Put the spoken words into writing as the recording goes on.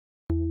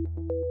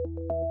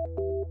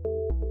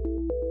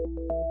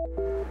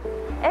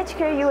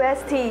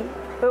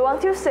HKUST, we want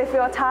to save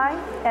your time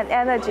and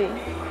energy.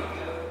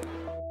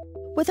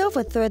 With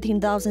over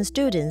 13,000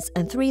 students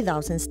and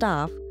 3,000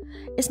 staff,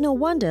 it's no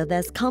wonder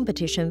there's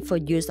competition for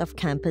use of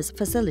campus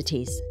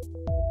facilities.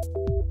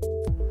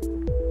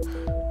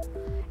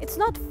 It's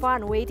not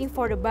fun waiting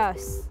for the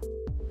bus.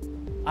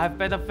 I have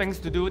better things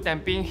to do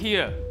than being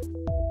here.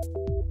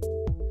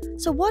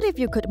 So what if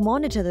you could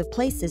monitor the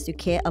places you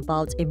care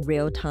about in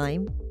real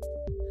time?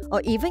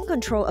 Or even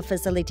control a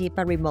facility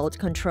by remote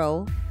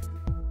control?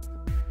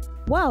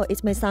 While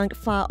it may sound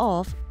far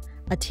off,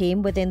 a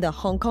team within the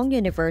Hong Kong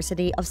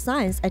University of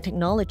Science and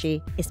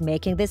Technology is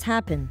making this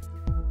happen.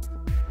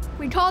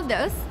 We call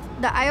this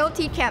the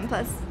IoT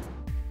campus.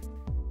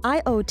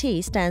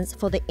 IoT stands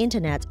for the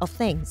Internet of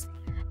Things,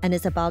 and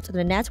is about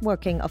the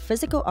networking of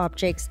physical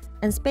objects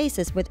and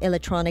spaces with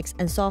electronics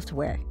and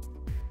software.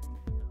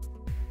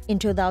 In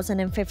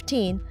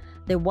 2015,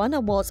 they won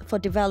awards for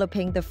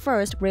developing the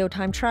first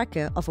real-time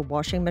tracker of a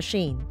washing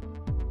machine.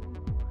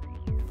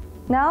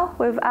 Now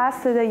we've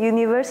asked the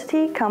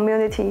university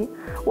community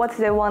what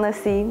they want to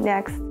see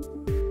next.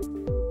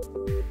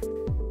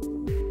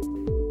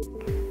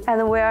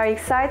 And we are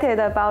excited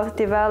about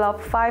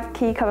develop 5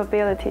 key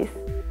capabilities.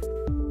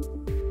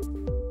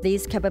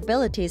 These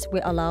capabilities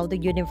will allow the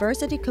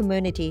university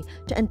community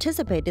to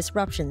anticipate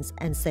disruptions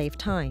and save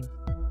time.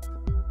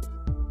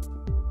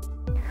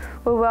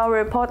 We will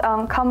report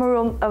on common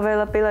room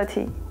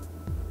availability.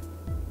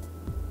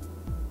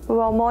 We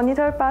will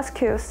monitor bus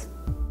queues.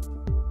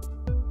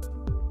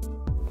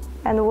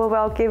 And we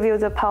will give you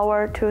the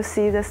power to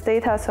see the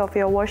status of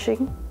your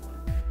washing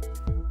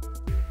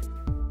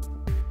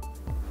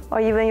or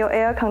even your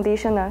air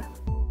conditioner.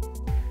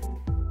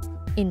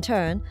 In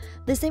turn,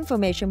 this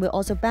information will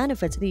also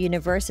benefit the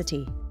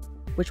university,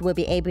 which will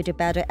be able to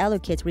better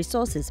allocate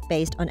resources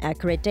based on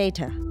accurate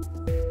data.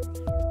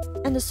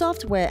 And the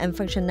software and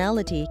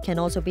functionality can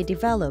also be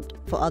developed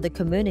for other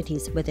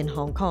communities within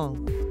Hong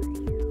Kong.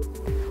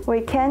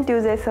 We can't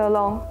do this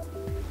alone.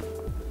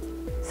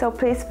 So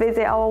please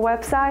visit our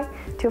website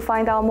to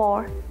find out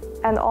more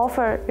and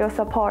offer your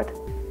support.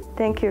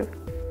 Thank you.